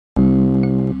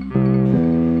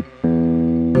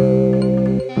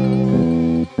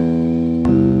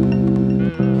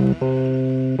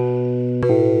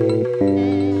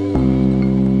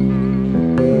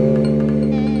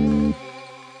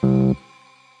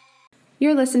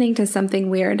You're listening to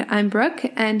Something Weird. I'm Brooke,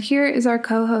 and here is our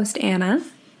co-host, Anna.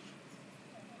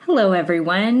 Hello,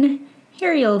 everyone.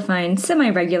 Here you'll find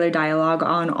semi-regular dialogue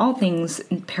on all things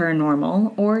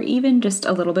paranormal, or even just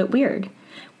a little bit weird.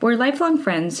 We're lifelong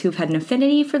friends who've had an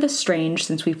affinity for the strange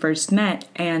since we first met,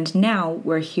 and now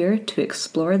we're here to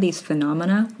explore these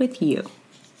phenomena with you.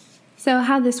 So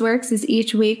how this works is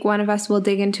each week one of us will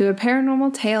dig into a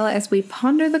paranormal tale as we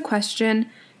ponder the question,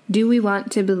 do we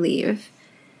want to believe?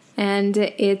 And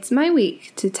it's my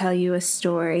week to tell you a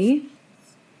story.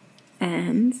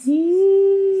 And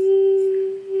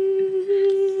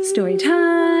story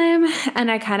time.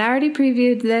 And I kind of already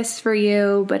previewed this for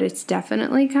you, but it's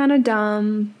definitely kind of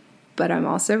dumb. But I'm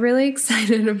also really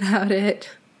excited about it.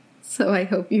 So I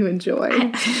hope you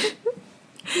enjoy.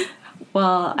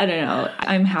 Well, I don't know.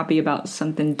 I'm happy about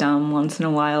something dumb once in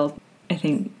a while. I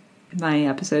think my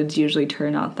episodes usually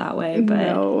turn out that way, but...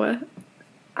 No.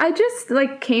 I just,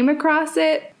 came across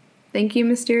it. Thank you,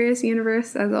 Mysterious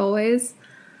Universe, as always.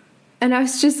 And I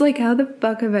was just like, how the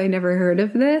fuck have I never heard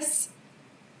of this?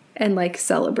 And,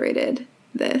 celebrated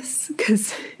this.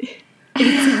 Because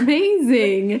it's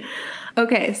amazing.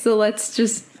 Okay, so let's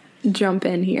just jump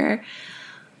in here.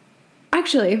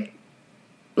 Actually,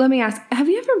 let me ask, have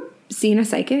you ever seen a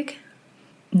psychic?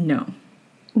 No.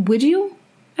 Would you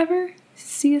ever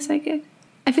see a psychic?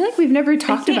 I feel like we've never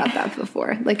talked about that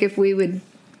before. If we would...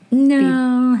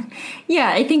 No. Yeah,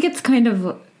 I think it's kind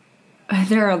of...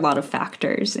 There are a lot of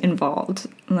factors involved.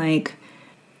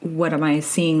 What am I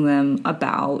seeing them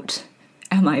about?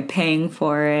 Am I paying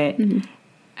for it?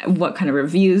 Mm-hmm. What kind of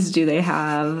reviews do they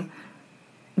have?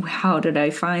 How did I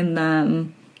find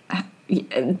them?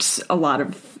 It's a lot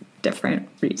of different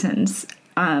reasons.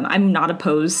 I'm not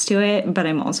opposed to it, but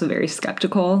I'm also very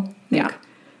skeptical. Yeah.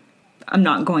 I'm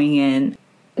not going in...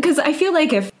 Because I feel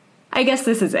like I guess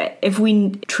this is it. If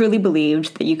we truly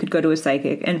believed that you could go to a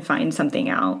psychic and find something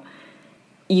out,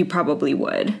 you probably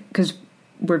would, because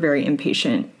we're very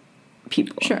impatient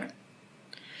people. Sure.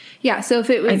 Yeah, so if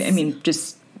it was...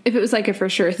 if it was a for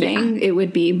sure thing, It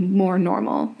would be more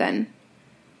normal than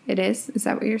it is. Is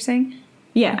that what you're saying?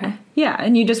 Yeah. Okay. Yeah,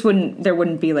 and you just wouldn't... There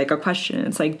wouldn't be, a question.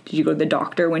 It's did you go to the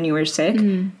doctor when you were sick?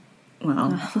 Mm.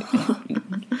 Well,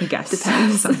 I guess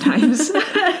depends. Sometimes.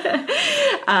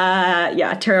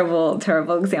 Yeah, terrible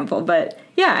example. But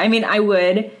yeah, I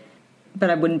would, but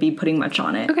I wouldn't be putting much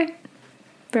on it. Okay,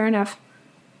 fair enough.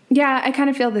 Yeah, I kind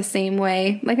of feel the same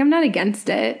way. I'm not against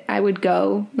it. I would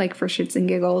go, for shits and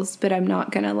giggles, but I'm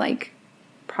not going to,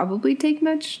 probably take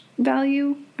much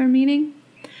value or meaning.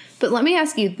 But let me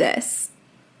ask you this.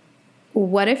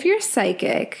 What if your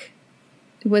psychic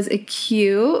was a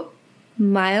cute,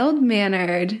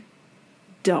 mild-mannered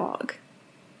dog?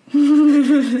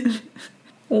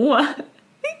 What?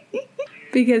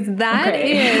 Because that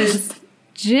is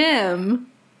Jim,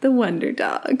 the Wonder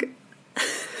Dog.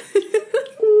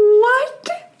 What?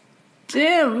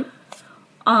 Jim.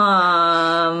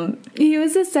 He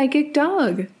was a psychic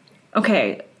dog.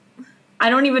 Okay. I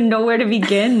don't even know where to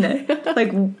begin.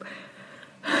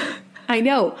 I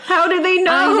know. How do they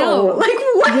know? I know.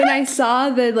 What? When I saw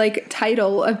the,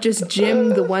 title of just Jim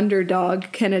the Wonder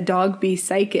Dog, Can a Dog Be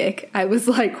Psychic? I was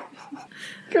like...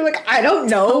 You're I don't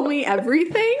know. Tell me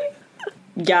everything?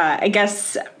 Yeah, I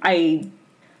guess I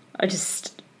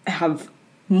just have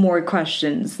more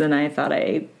questions than I thought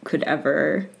I could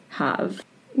ever have.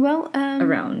 Well,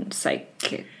 around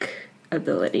psychic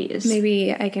abilities.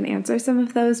 Maybe I can answer some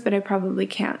of those, but I probably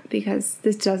can't because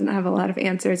this doesn't have a lot of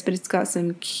answers, but it's got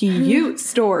some cute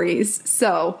stories.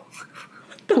 So,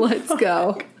 let's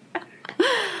go.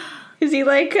 Is he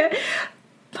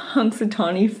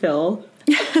Punxsutawney Phil?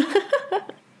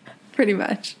 Pretty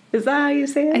much. Is that how you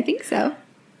say it? I think so.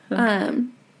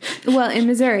 Well, in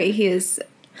Missouri, he is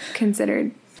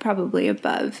considered probably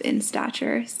above in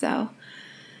stature, so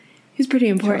he's pretty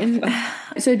important.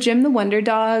 So Jim the Wonder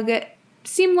Dog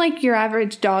seemed like your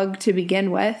average dog to begin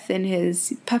with in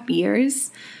his puppy years,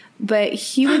 but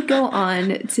he would go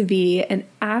on to be an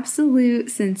absolute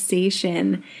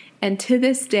sensation, and to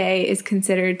this day is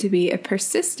considered to be a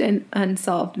persistent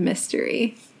unsolved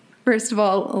mystery. First of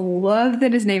all, I love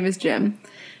that his name is Jim.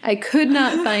 I could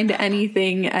not find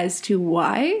anything as to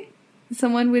why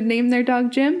someone would name their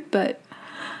dog Jim, but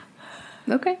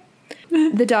okay.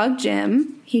 The dog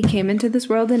Jim, he came into this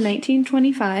world in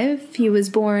 1925. He was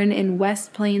born in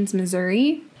West Plains,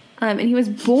 Missouri. And he was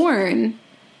born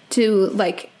to,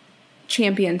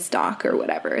 champion stock or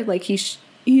whatever.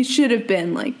 He should have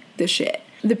been, the shit.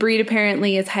 The breed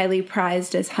apparently is highly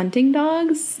prized as hunting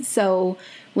dogs, so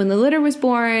when the litter was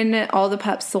born, all the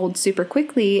pups sold super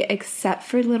quickly, except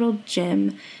for little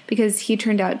Jim, because he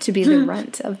turned out to be the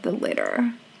runt of the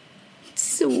litter.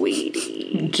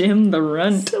 Sweetie. Jim the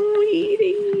runt.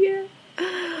 Sweetie.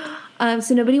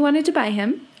 So nobody wanted to buy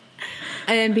him.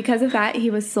 And because of that, he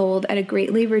was sold at a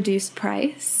greatly reduced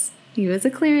price. He was a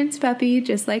clearance puppy,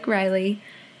 just like Riley.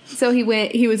 So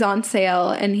he was on sale,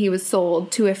 and he was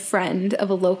sold to a friend of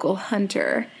a local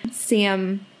hunter,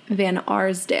 Sam Van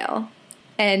Arsdale.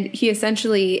 And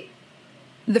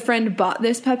the friend bought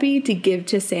this puppy to give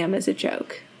to Sam as a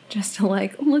joke. Just to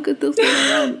look at this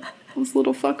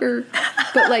little fucker.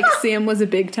 But Sam was a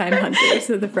big time hunter,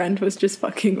 so the friend was just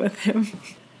fucking with him.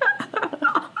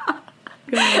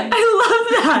 I love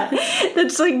that.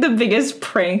 That's the biggest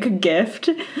prank gift.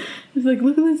 He's like,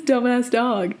 look at this dumbass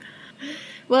dog.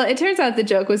 Well, it turns out the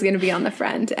joke was going to be on the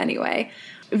friend anyway.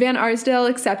 Van Arsdale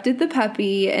accepted the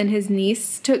puppy, and his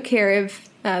niece took care of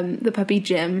the puppy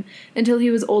Jim until he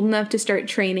was old enough to start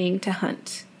training to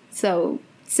hunt. So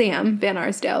Sam Van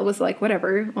Arsdale was like,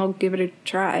 whatever, I'll give it a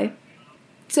try.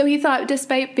 So he thought,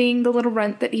 despite being the little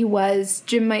runt that he was,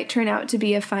 Jim might turn out to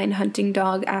be a fine hunting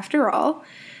dog after all.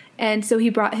 And so he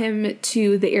brought him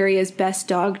to the area's best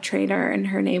dog trainer, and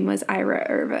her name was Ira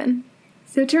Irvin.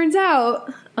 So it turns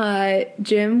out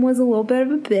Jim was a little bit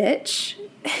of a bitch.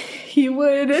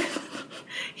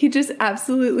 He just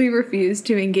absolutely refused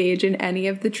to engage in any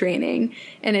of the training,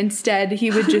 and instead he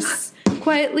would just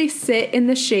quietly sit in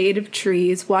the shade of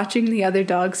trees watching the other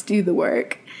dogs do the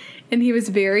work. And he was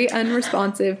very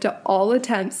unresponsive to all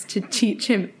attempts to teach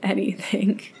him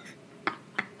anything.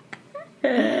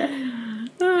 I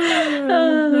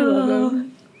love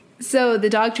him. So the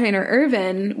dog trainer,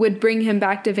 Irvin, would bring him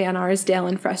back to Van Arsdale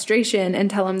in frustration and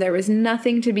tell him there was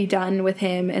nothing to be done with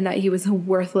him and that he was a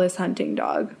worthless hunting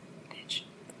dog.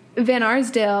 Van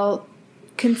Arsdale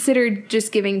considered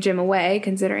just giving Jim away,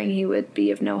 considering he would be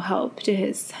of no help to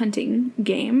his hunting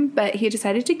game, but he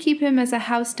decided to keep him as a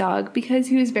house dog because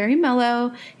he was very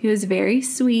mellow, he was very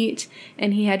sweet,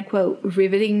 and he had, quote,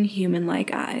 riveting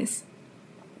human-like eyes.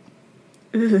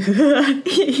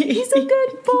 He's a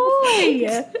good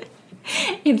boy.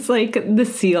 It's like the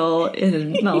seal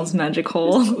in Mel's magic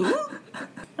hole.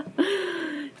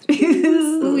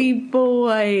 Sweet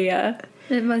boy.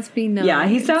 It must be nice. Yeah,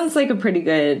 he sounds like a pretty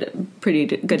good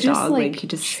just dog. He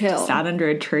just chill. sat under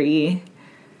a tree.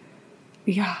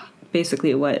 Yeah.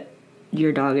 Basically what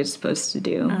your dog is supposed to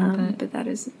do. But that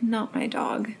is not my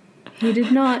dog. He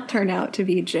did not turn out to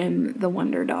be Jim the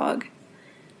Wonder Dog.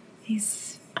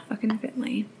 He's fucking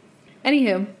Finley.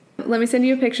 Anywho, let me send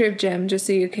you a picture of Jim just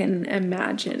so you can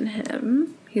imagine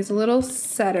him. He's a little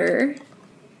setter.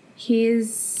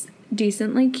 He's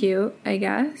decently cute, I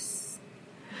guess.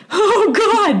 Oh,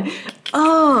 God!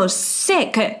 Oh,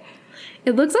 sick!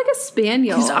 It looks like a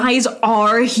spaniel. His eyes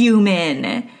are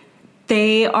human.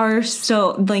 They are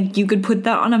so... you could put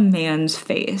that on a man's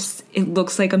face. It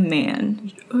looks like a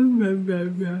man.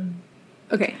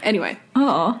 Okay, anyway.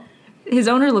 Oh. His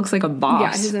owner looks like a boss.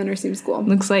 Yeah, his owner seems cool.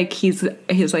 Looks like he's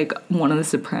one of the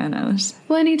Sopranos.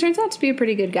 Well, and he turns out to be a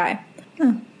pretty good guy.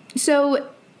 Huh. So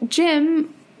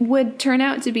Jim would turn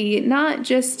out to be not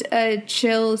just a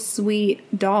chill,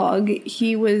 sweet dog.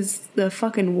 He was the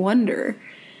fucking wonder.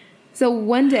 So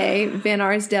one day, Van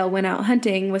Arsdale went out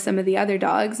hunting with some of the other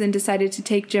dogs and decided to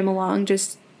take Jim along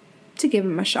just to give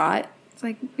him a shot. It's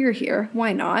like, you're here.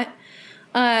 Why not?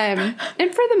 And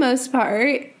for the most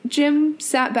part, Jim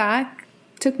sat back,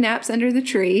 took naps under the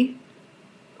tree,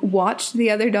 watched the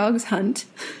other dogs hunt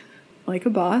like a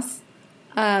boss.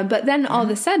 But then all of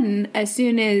a sudden, as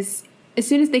soon as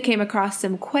they came across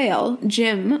some quail,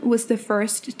 Jim was the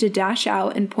first to dash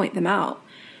out and point them out.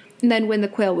 And then when the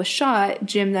quail was shot,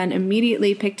 Jim then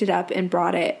immediately picked it up and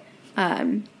brought it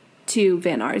to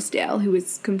Van Arsdale, who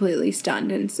was completely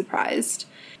stunned and surprised.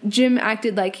 Jim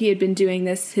acted like he had been doing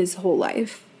this his whole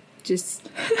life. Just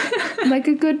like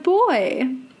a good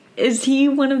boy. Is he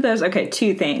one of those... Okay,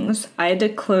 two things. I had to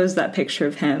close that picture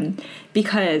of him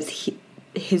because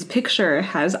his picture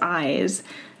has eyes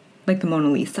like the Mona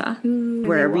Lisa. Ooh,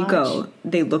 wherever you go,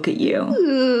 they look at you.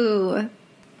 Ooh.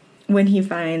 When he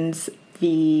finds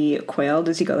the quail,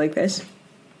 does he go like this?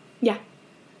 Yeah.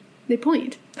 They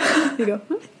point. They go,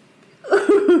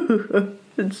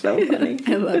 It's so funny.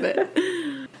 I love it.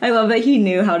 I love that he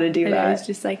knew how to do And that. I was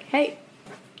just like, hey.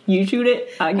 You shoot it,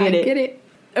 I get it.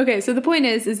 Okay, so the point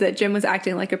is that Jim was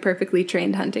acting like a perfectly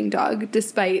trained hunting dog,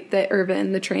 despite that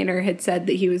Irvin, the trainer, had said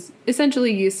that he was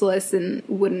essentially useless and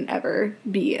wouldn't ever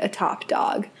be a top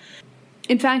dog.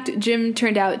 In fact, Jim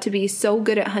turned out to be so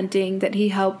good at hunting that he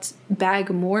helped bag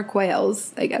more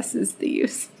quails, I guess is the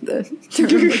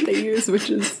term that they use, which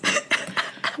is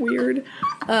weird.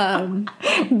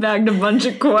 Bagged a bunch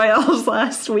of quails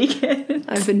last weekend.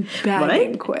 I've been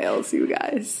bagging quails, you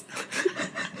guys.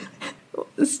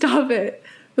 Stop it.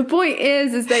 The point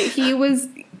is that he was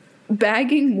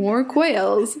bagging more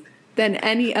quails than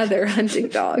any other hunting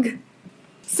dog.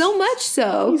 So much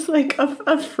so. He's like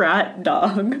a frat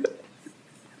dog.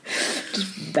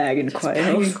 Just bagging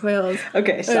quails. Bagging quails.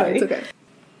 Okay, sorry. It's okay.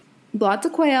 Lots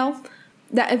of quail.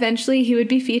 That eventually he would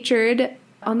be featured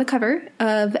on the cover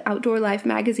of Outdoor Life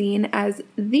magazine as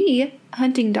the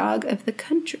hunting dog of the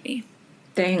country.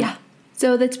 Dang. Yeah.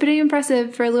 So that's pretty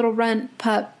impressive for a little runt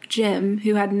pup, Jim,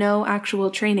 who had no actual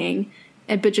training,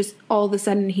 but just all of a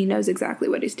sudden he knows exactly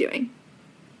what he's doing.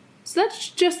 So that's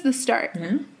just the start.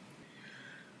 Mm-hmm.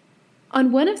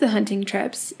 On one of the hunting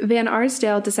trips, Van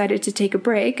Arsdale decided to take a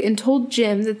break and told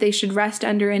Jim that they should rest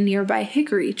under a nearby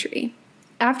hickory tree,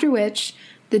 after which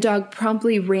the dog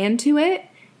promptly ran to it,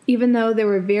 even though there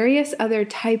were various other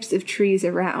types of trees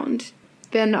around.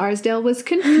 Van Arsdale was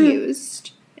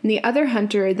confused, and the other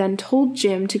hunter then told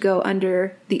Jim to go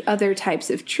under the other types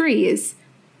of trees,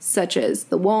 such as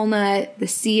the walnut, the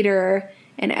cedar,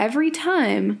 and every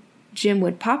time, Jim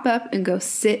would pop up and go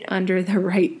sit under the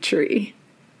right tree.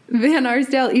 Van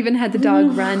Arsdale even had the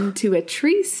dog run to a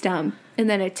tree stump and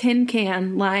then a tin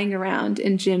can lying around,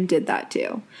 and Jim did that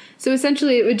too. So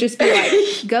essentially it would just be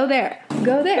like, go there,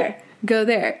 go there, go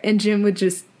there, and Jim would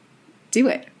just do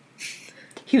it.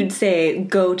 He would say,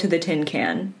 go to the tin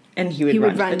can, and he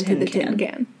would run to the tin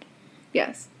can.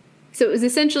 Yes. So it was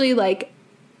essentially like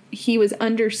he was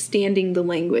understanding the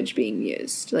language being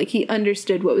used. Like he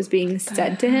understood what was being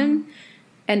said to him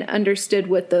and understood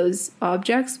what those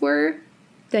objects were,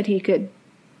 that he could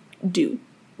do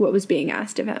what was being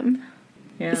asked of him.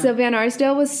 Yeah. So Van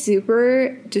Arsdale was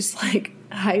super just like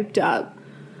hyped up,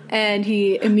 and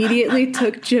he immediately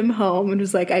took Jim home and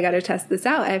was like, I gotta test this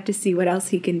out. I have to see what else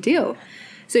he can do.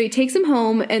 So he takes him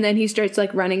home, and then he starts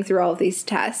like running through all of these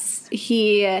tests.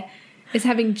 He is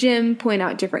having Jim point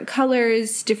out different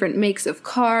colors, different makes of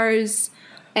cars,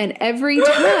 and every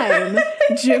time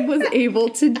Jim was able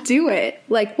to do it.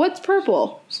 Like, what's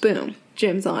purple? Boom,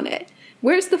 Jim's on it.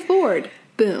 Where's the Ford?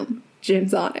 Boom,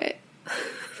 Jim's on it.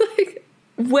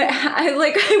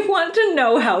 I want to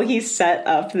know how he set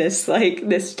up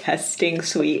this testing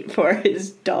suite for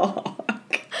his dog.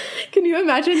 Can you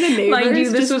imagine the neighbors? Mind you,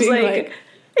 this just was being like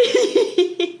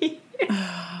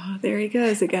oh, there he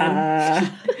goes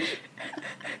again.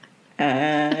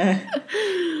 And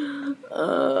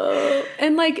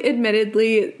like,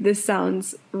 admittedly, this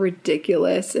sounds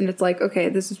ridiculous, and it's like, okay,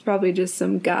 this is probably just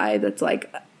some guy that's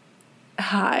like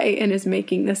high and is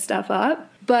making this stuff up,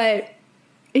 but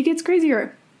it gets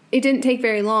crazier. It didn't take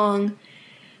very long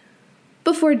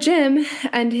before Jim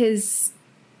and his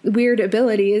weird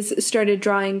abilities started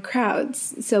drawing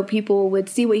crowds. So people would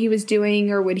see what he was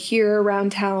doing or would hear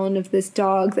around town of this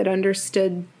dog that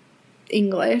understood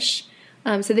English.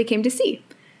 So they came to see.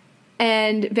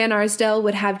 And Van Arsdale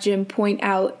would have Jim point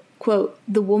out, quote,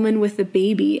 the woman with the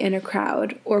baby in a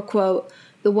crowd, or, quote,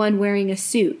 the one wearing a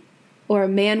suit, or a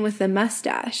man with a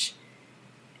mustache.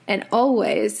 And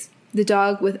always, the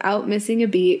dog, without missing a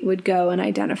beat, would go and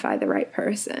identify the right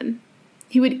person.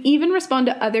 He would even respond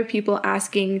to other people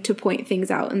asking to point things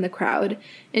out in the crowd,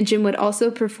 and Jim would also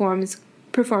perform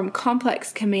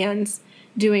complex commands,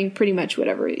 doing pretty much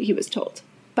whatever he was told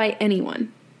by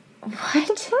anyone. What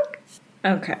the fuck?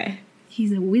 Okay.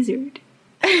 He's a wizard.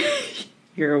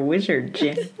 You're a wizard,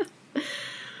 Jim.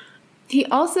 He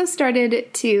also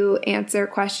started to answer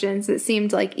questions that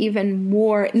seemed like even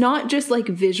more, not just like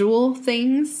visual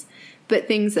things, but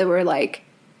things that were like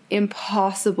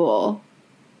impossible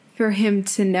for him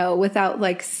to know without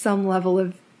like some level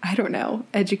of, I don't know,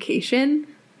 education.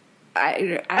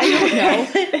 I don't know.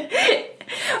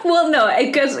 Well, no,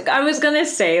 because I was gonna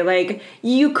say, like,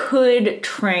 you could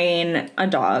train a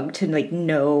dog to like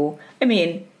know. I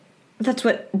mean, that's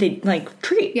what they like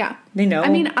treat. Yeah, they know. I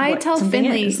mean, I tell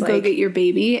Finley, is, go get your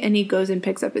baby, and he goes and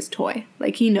picks up his toy.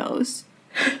 Like, he knows.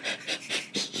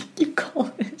 You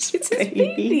call it It's his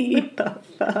baby. What the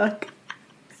fuck?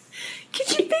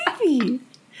 Get your baby.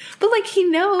 But like, he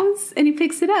knows, and he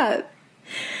picks it up.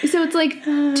 So it's like,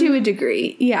 to a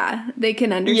degree, yeah, they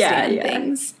can understand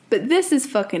things. But this is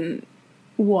fucking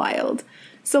wild.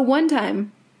 So one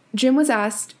time, Jim was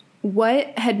asked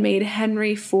what had made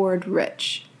Henry Ford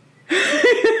rich.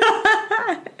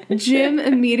 Jim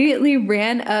immediately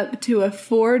ran up to a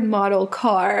Ford model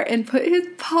car and put his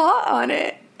paw on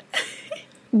it.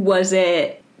 Was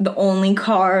it the only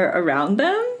car around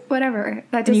them? Whatever.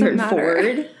 That doesn't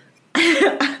matter. Ford?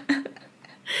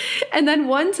 And then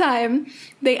one time,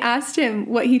 they asked him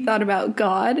what he thought about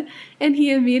God, and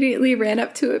he immediately ran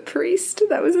up to a priest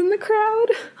that was in the crowd.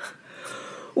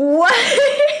 What?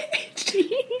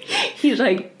 He's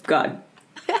like, God.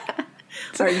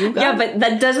 Are you God? Yeah, but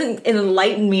that doesn't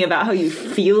enlighten me about how you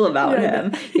feel about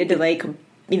him. You had to, like,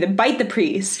 either bite the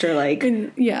priest or, like...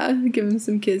 And, yeah, give him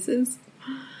some kisses.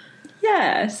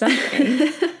 Yeah,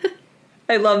 something.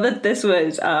 I love that this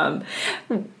was,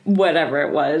 whatever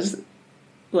it was,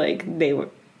 like, they were...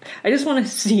 I just want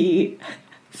to see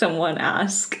someone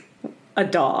ask a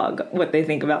dog what they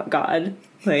think about God,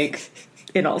 like,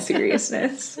 in all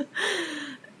seriousness.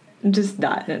 Just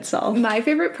that in itself. My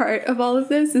favorite part of all of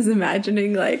this is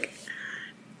imagining, like,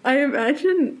 I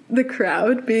imagine the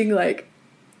crowd being like,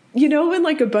 you know when,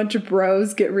 like, a bunch of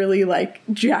bros get really, like,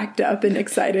 jacked up and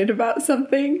excited about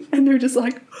something, and they're just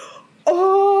like,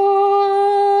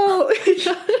 oh,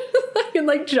 and,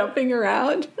 like, jumping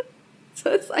around.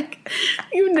 So it's like,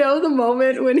 you know the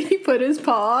moment when he put his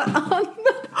paw on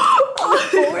the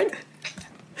board.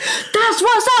 That's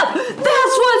what's up!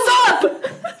 That's what's up!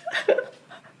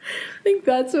 I think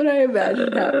that's what I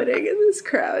imagine happening in this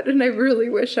crowd, and I really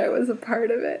wish I was a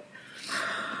part of it.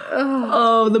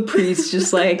 Oh, the priest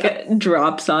just, like,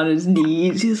 drops on his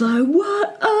knees. He's like, what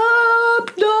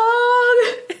up,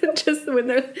 dog? Just when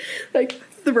they're, like,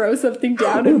 throw something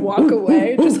down and walk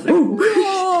away. Just like,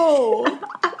 no!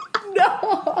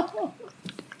 No!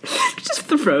 Just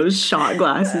throws shot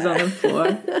glasses on the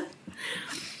floor.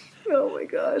 Oh my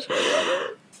gosh, I love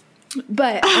it.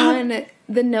 But on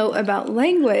the note about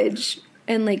language,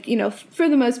 and, like, you know, for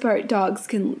the most part, dogs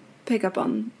can pick up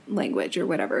on language or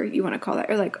whatever you want to call that,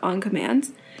 or, like, on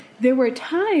commands. There were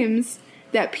times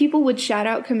that people would shout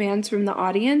out commands from the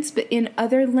audience, but in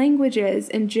other languages,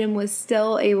 and Jim was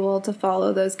still able to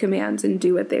follow those commands and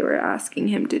do what they were asking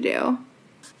him to do.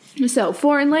 So,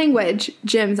 foreign language,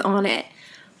 Jim's on it.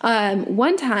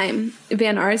 One time,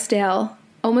 Van Arsdale,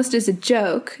 almost as a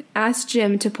joke, asked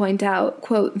Jim to point out,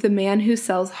 quote, the man who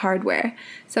sells hardware,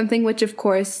 something which, of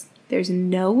course, there's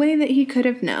no way that he could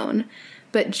have known.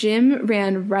 But Jim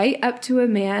ran right up to a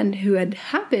man who had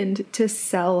happened to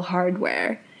sell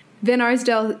hardware. Van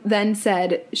Arsdale then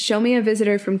said, show me a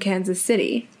visitor from Kansas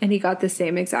City, and he got the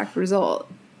same exact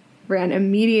result. Ran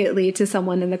immediately to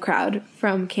someone in the crowd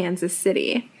from Kansas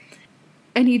City.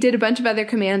 And he did a bunch of other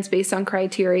commands based on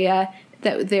criteria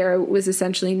that there was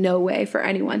essentially no way for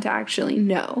anyone to actually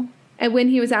know. And when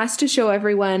he was asked to show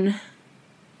everyone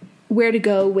where to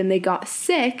go when they got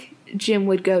sick, Jim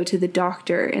would go to the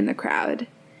doctor in the crowd.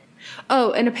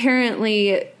 Oh, and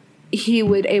apparently he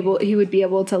would be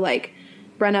able to, like,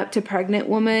 run up to pregnant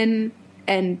woman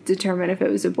and determine if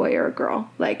it was a boy or a girl.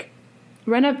 Like,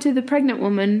 run up to the pregnant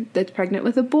woman that's pregnant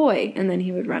with a boy, and then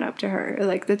he would run up to her. Or,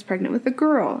 like, that's pregnant with a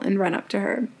girl and run up to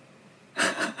her.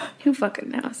 Who fucking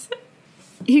knows?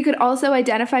 He could also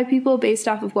identify people based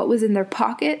off of what was in their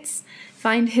pockets,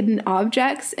 find hidden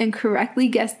objects, and correctly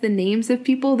guess the names of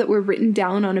people that were written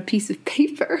down on a piece of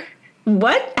paper.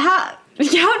 What? How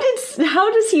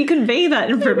does he convey that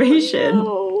information?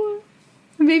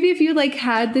 Maybe if you, like,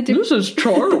 had the... This is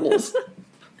Charles.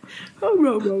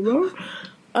 Well,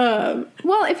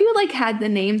 if you, like, had the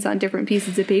names on different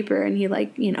pieces of paper and he,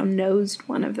 like, you know, nosed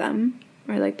one of them,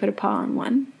 or, like, put a paw on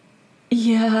one.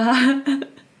 Yeah.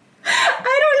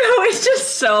 I don't know, it's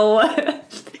just so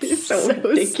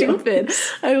stupid.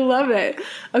 I love it.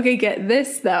 Okay, get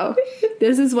this, though.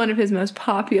 This is one of his most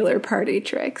popular party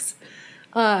tricks.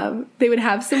 They would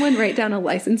have someone write down a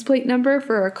license plate number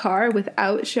for a car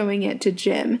without showing it to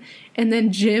Jim, and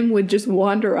then Jim would just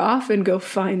wander off and go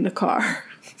find the car.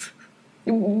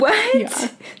 What? Yeah.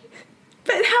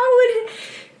 But how would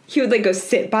he would, like, go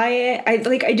sit by it?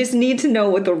 I just need to know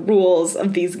what the rules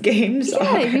of these games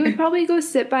are. Yeah, he would probably go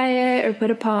sit by it or put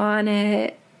a paw on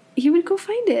it. He would go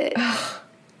find it.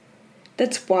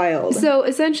 That's wild. So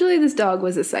essentially, this dog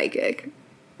was a psychic.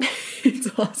 It's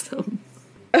awesome.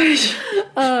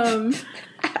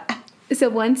 So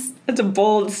once... That's a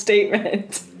bold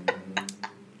statement.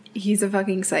 He's a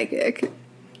fucking psychic.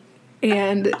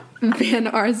 And Van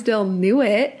Arsdale knew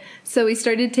it, so he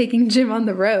started taking Jim on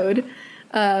the road,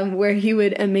 where he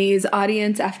would amaze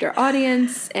audience after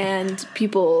audience, and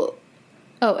people...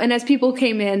 Oh, and as people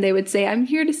came in, they would say, I'm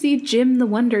here to see Jim the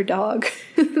Wonder Dog.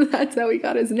 That's how he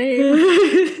got his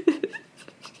name.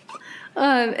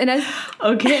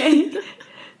 Okay.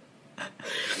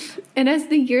 And as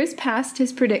the years passed,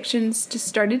 his predictions just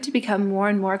started to become more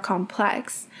and more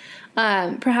complex.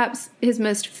 Perhaps his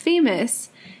most famous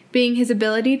being his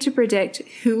ability to predict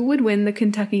who would win the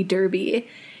Kentucky Derby.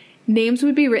 Names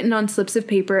would be written on slips of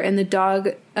paper, and the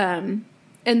dog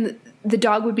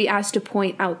would be asked to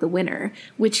point out the winner,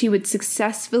 which he would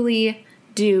successfully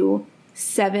do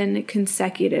 7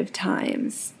 consecutive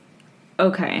times.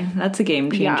 Okay, that's a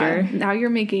game changer. Yeah, now you're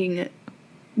making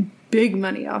big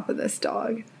money off of this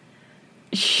dog.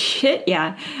 Shit,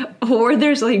 yeah. Or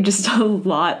there's like just a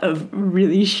lot of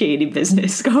really shady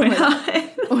business going on.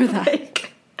 Or that.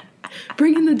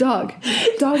 Bring in the dog.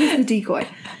 Dog is the decoy.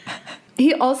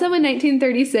 He also in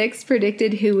 1936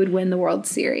 predicted who would win the World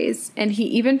Series, and he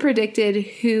even predicted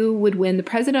who would win the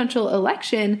presidential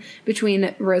election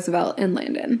between Roosevelt and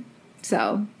Landon.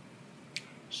 So,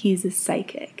 he's a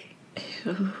psychic.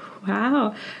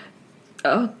 Wow.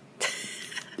 Oh.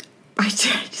 I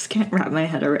just can't wrap my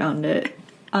head around it.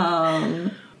 I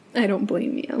don't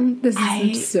blame you. This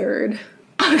is absurd.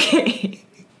 Okay.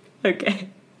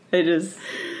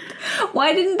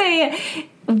 Why didn't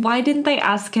they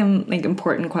ask him like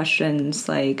important questions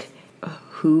like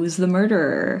who's the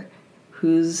murderer?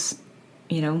 Who's,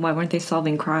 why weren't they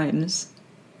solving crimes?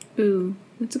 Ooh,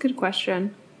 that's a good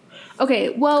question. Okay,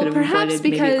 well, could have perhaps avoided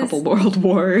because maybe a couple world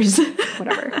wars.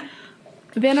 Whatever.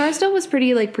 Van Arsdale was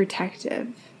pretty like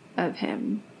protective of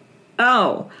him.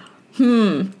 Oh.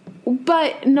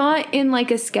 But not in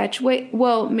like a sketch way.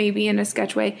 Well, maybe in a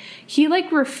sketch way. He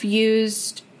like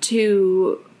refused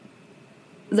to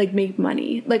like make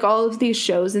money. Like all of these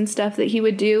shows and stuff that he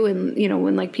would do, and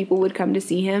when like people would come to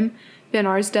see him, Van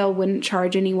Arsdale wouldn't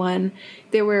charge anyone.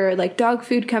 There were like dog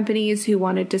food companies who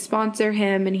wanted to sponsor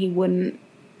him and he wouldn't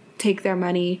take their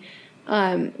money.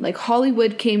 Like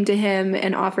Hollywood came to him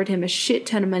and offered him a shit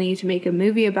ton of money to make a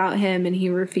movie about him and he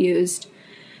refused.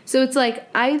 So it's like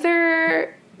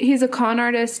either he's a con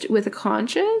artist with a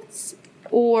conscience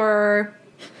or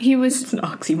he was... It's an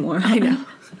oxymoron. I know.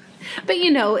 But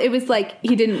it was like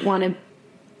he didn't want to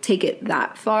take it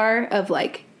that far of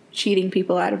like cheating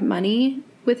people out of money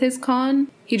with his con.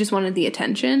 He just wanted the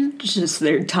attention. Just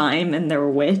their time and their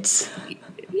wits.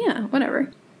 Yeah,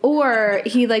 whatever. Or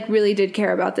he like really did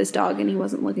care about this dog and he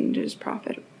wasn't looking to just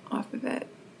profit off of it.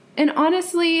 And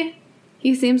honestly,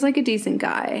 he seems like a decent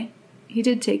guy. He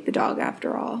did take the dog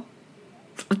after all.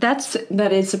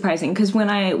 That is surprising because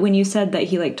when you said that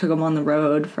he like took him on the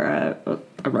road for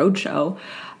a road show,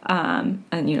 and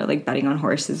like betting on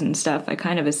horses and stuff, I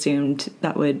kind of assumed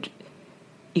that would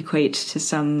equate to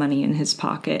some money in his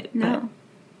pocket. No.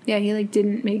 Yeah, he like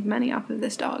didn't make money off of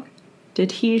this dog.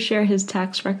 Did he share his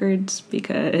tax records?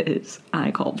 Because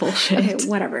I call bullshit. Okay,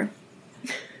 whatever.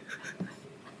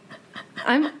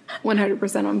 I'm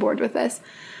 100% on board with this.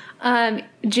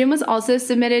 Jim was also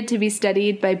submitted to be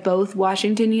studied by both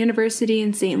Washington University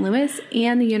in St. Louis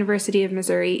and the University of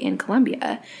Missouri in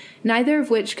Columbia, neither of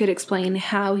which could explain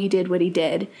how he did what he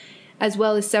did, as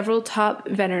well as several top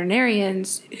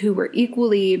veterinarians who were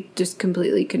equally just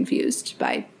completely confused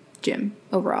by Jim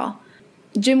overall.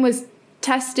 Jim was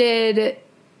tested,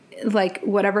 like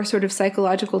whatever sort of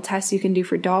psychological tests you can do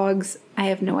for dogs. I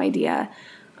have no idea.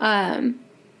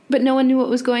 But no one knew what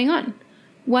was going on.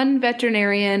 One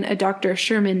veterinarian, a Dr.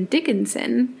 Sherman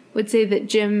Dickinson, would say that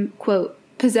Jim, quote,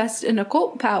 possessed an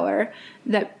occult power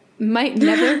that might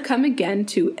never come again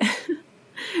to...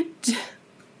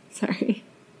 Sorry.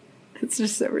 It's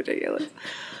just so ridiculous.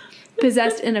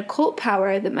 Possessed an occult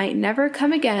power that might never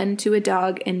come again to a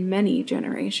dog in many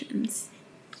generations.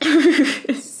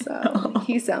 So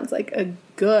he sounds like a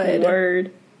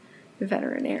good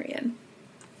veterinarian.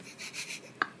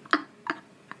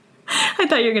 I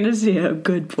thought you were going to say a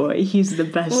good boy. He's the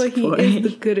best boy. Well, he is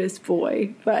the goodest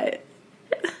boy, but...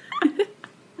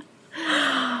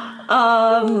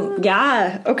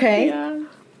 yeah, okay. Yeah.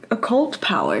 Occult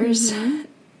powers. Mm-hmm.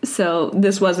 So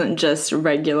this wasn't just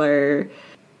regular...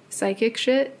 Psychic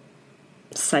shit?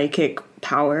 Psychic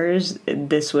powers.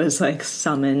 This was like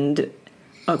summoned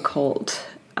occult...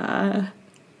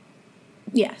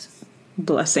 yes.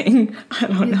 Blessing. I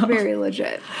don't know. Very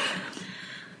legit.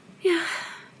 Yeah.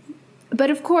 But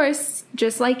of course,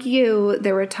 just like you,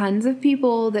 there were tons of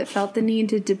people that felt the need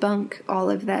to debunk all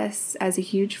of this as a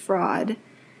huge fraud,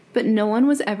 but no one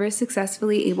was ever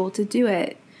successfully able to do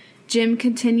it. Jim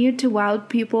continued to wow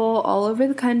people all over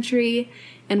the country,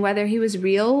 and whether he was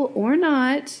real or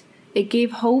not, it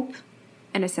gave hope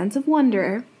and a sense of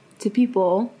wonder to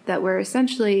people that were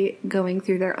essentially going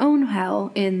through their own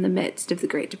hell in the midst of the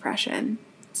Great Depression.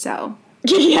 So...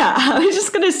 Yeah, I was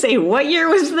just going to say, what year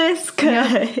was this?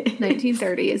 Yep,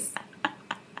 1930s.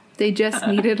 They just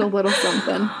needed a little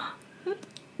something.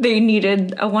 They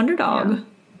needed a wonder dog.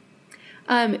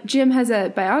 Yeah. Jim has a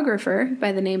biographer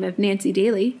by the name of Nancy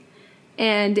Daly.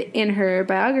 And in her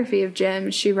biography of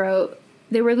Jim, she wrote,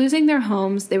 "They were losing their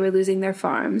homes, they were losing their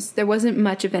farms. There wasn't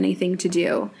much of anything to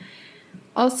do.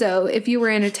 Also, if you were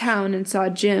in a town and saw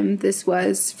Jim, this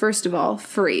was, first of all,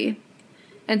 free.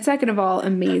 And second of all,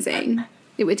 amazing.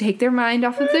 It would take their mind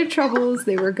off of their troubles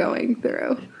they were going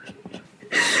through."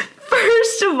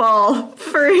 First of all,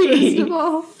 free. First of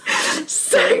all.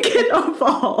 Second of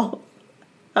all,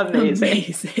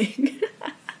 Amazing.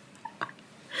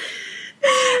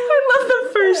 I love the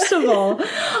first of all.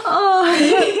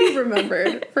 Oh, we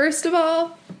remembered. First of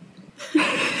all,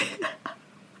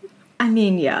 I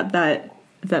mean, yeah,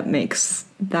 that makes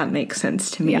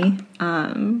sense to me. Yeah.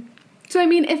 So I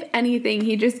mean, if anything,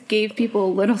 he just gave people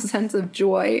a little sense of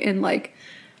joy in like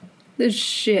the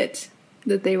shit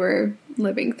that they were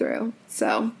living through.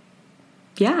 So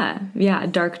yeah,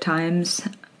 dark times.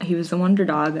 He was the wonder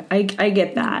dog. I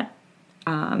get that.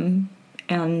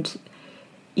 And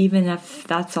even if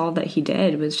that's all that he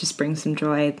did was just bring some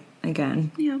joy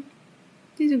again. Yeah.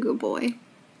 He's a good boy.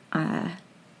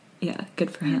 Yeah,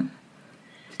 good for him.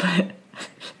 But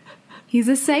he's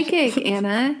a psychic,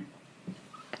 Anna.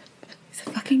 He's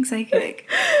a fucking psychic.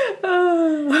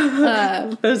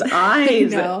 Those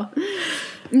eyes.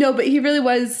 No, but he really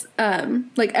was,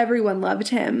 like, everyone loved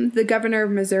him. The governor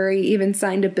of Missouri even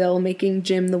signed a bill making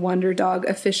Jim the Wonder Dog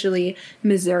officially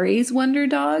Missouri's Wonder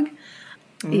Dog.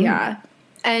 Yeah.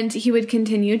 And he would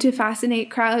continue to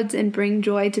fascinate crowds and bring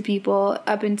joy to people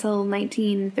up until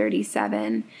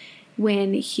 1937,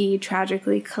 when he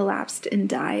tragically collapsed and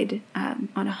died on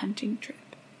a hunting trip.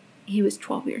 He was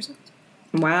 12 years old.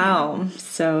 Wow. Yeah.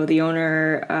 So the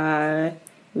owner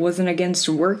wasn't against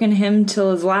working him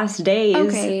till his last days.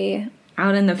 Okay.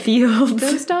 Out in the fields.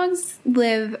 Those dogs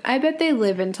live, I bet they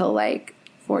live until like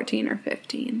 14 or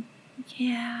 15.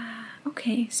 Yeah.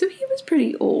 Okay. So he was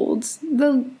pretty old.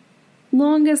 The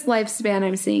longest lifespan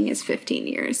I'm seeing is 15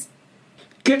 years.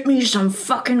 Get me some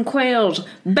fucking quails.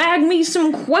 Bag me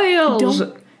some quails.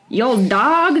 You old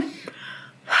dog.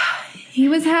 He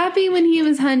was happy when he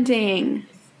was hunting.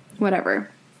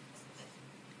 Whatever.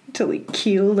 Till he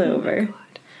keeled over.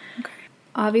 Okay.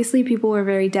 Obviously, people were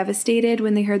very devastated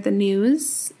when they heard the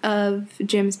news of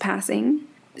Jim's passing.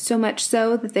 So much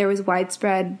so that there was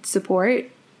widespread support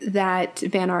that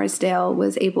Van Arsdale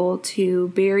was able to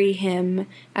bury him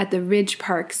at the Ridge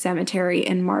Park Cemetery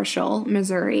in Marshall,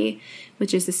 Missouri,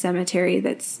 which is a cemetery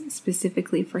that's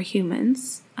specifically for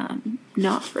humans,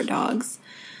 not for dogs.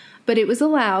 But it was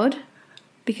allowed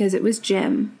because it was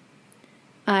Jim.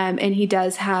 And he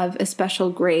does have a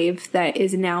special grave that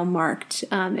is now marked,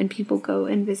 and people go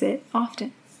and visit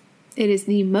often. It is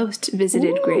the most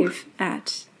visited grave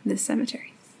at this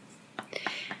cemetery.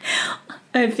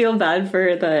 I feel bad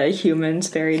for the humans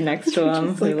buried next to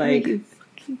him who, like,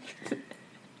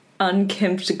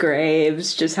 unkempt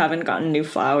graves, just haven't gotten new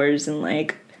flowers in,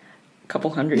 like, a couple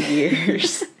hundred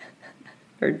years.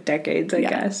 Or decades, I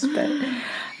guess.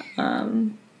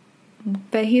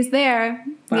 But he's there.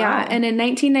 Wow. Yeah, and in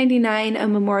 1999, a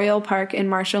memorial park in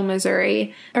Marshall,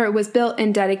 Missouri, was built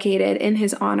and dedicated in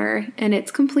his honor, and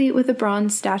it's complete with a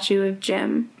bronze statue of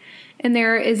Jim. And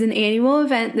there is an annual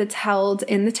event that's held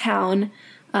in the town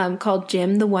called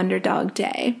Jim the Wonder Dog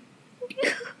Day.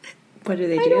 What do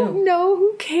they do? I don't know.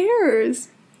 Who cares?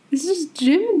 It's just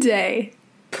Jim Day.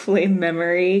 Play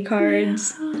memory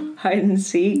cards, hide and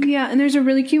seek. Yeah, and there's a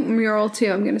really cute mural,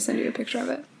 too. I'm going to send you a picture of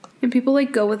it. And people,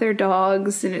 like, go with their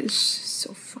dogs, and it's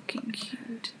so fucking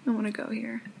cute. I want to go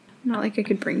here. Not like I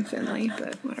could bring Finley,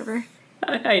 but whatever.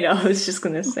 I know, I was just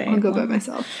going to say. I'll go by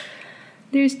myself.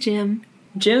 There's Jim.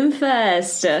 Gym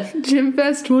Fest. Gym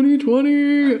Fest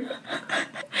 2020.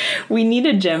 We need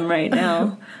a gym right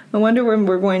now. I wonder when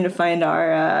we're going to find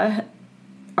our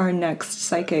next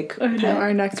psychic pet,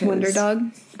 our next wonder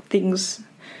dog.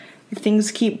 If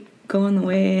things keep going the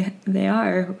way they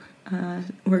are,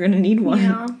 we're going to need one.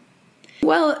 Yeah.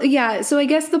 Well, yeah, so I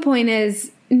guess the point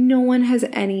is no one has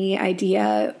any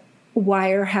idea why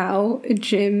or how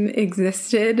Jim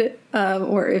existed,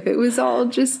 or if it was all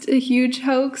just a huge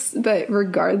hoax. But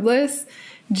regardless,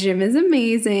 Jim is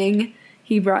amazing.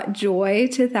 He brought joy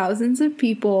to thousands of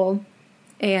people,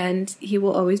 and he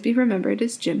will always be remembered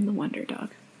as Jim the Wonder Dog.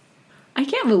 I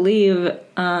can't believe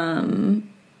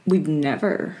we've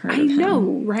never heard of him. I know,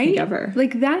 right? Like, ever.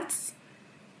 Like, that's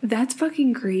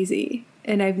fucking crazy.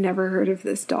 And I've never heard of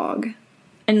this dog.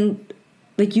 And,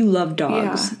 like, you love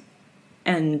dogs. Yeah.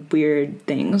 And weird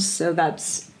things, so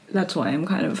that's why I'm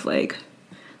kind of like,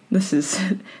 this is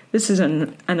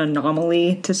an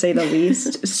anomaly, to say the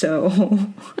least. So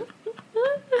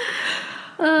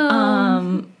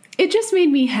it just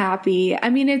made me happy. I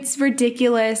mean, it's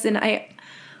ridiculous, and I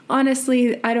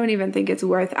don't even think it's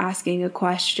worth asking a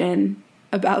question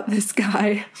about this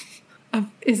guy of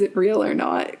is it real or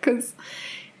not, because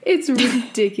it's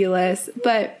ridiculous.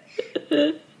 But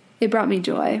it brought me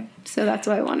joy, so that's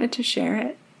why I wanted to share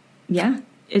it. Yeah,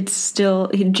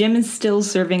 Jim is still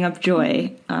serving up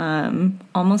joy,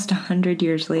 almost 100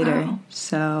 years later. Wow.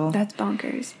 So that's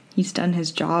bonkers. He's done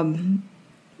his job.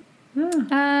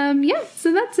 Yeah,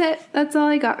 so that's it. That's all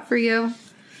I got for you.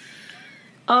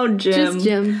 Oh, Jim. Just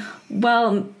Jim.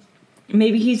 Well,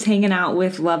 maybe he's hanging out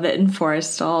with Lovett and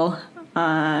Forrestal.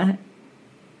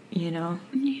 You know,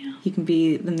 Yeah. he can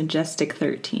be the majestic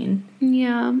 13.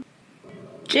 Yeah.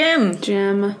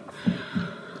 Jim.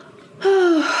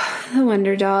 Oh, the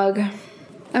Wonder Dog.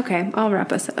 Okay, I'll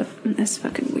wrap us up in this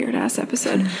fucking weird ass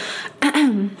episode.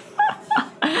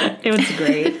 It was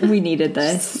great. We needed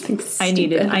this. I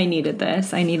needed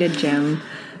this. I needed Jim.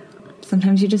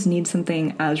 Sometimes you just need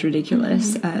something as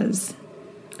ridiculous as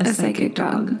a psychic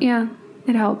dog. Yeah,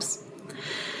 it helps.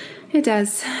 It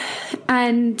does.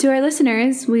 And to our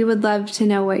listeners, we would love to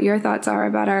know what your thoughts are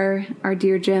about our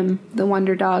dear Jim, the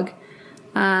Wonder Dog.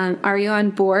 Are you on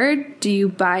board? Do you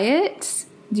buy it?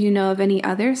 Do you know of any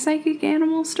other psychic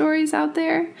animal stories out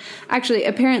there? Actually,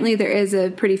 apparently there is a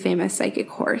pretty famous psychic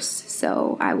horse,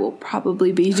 so I will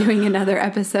probably be doing another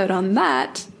episode on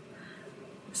that.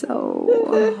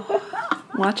 So,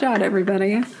 watch out,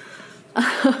 everybody.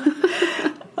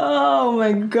 Oh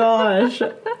my gosh.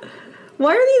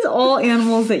 Why are these all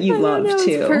animals that you love, too?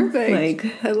 It's perfect.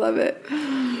 Like, I love it.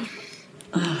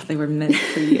 Oh, they were meant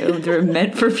for you. They were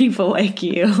meant for people like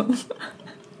you.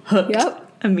 Hooked. Yep.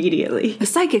 Immediately. A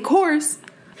psychic horse.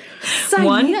 Sign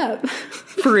One, me up.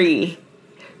 Free.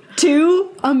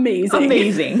 2,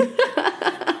 Amazing.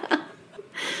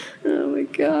 Oh my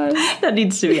god. That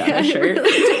needs to be on a shirt.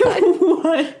 Really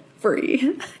What?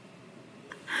 Free.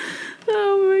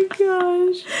 Oh my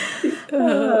gosh.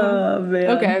 Oh, man.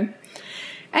 Okay.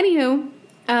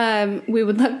 Anywho, we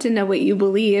would love to know what you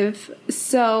believe.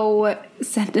 So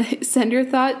send your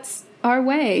thoughts our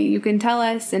way. You can tell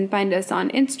us and find us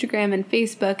on Instagram and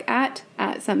Facebook at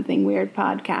Something Weird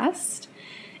Podcast.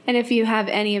 And if you have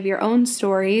any of your own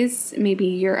stories, maybe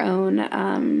your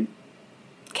own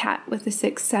cat with a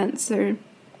sixth sense or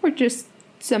just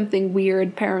something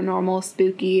weird, paranormal,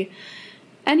 spooky,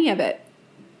 any of it,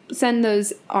 send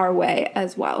those our way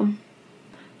as well.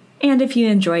 And if you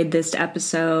enjoyed this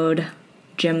episode,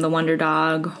 Jim the Wonder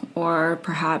Dog, or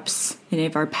perhaps any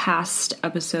of our past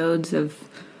episodes of,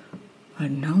 I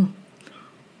don't know,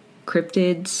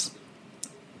 cryptids,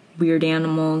 weird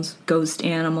animals, ghost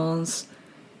animals,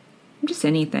 just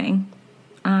anything,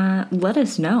 let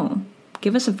us know.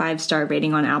 Give us a 5-star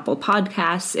rating on Apple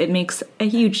Podcasts. It makes a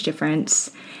huge difference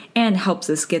and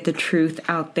helps us get the truth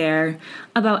out there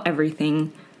about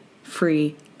everything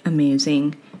free,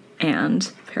 amazing,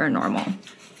 and paranormal.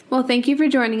 Well, thank you for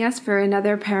joining us for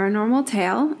another paranormal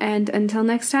tale, and until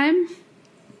next time,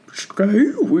 Stay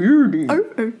weirdy.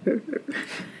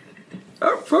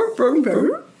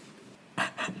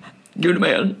 You're the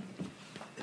man.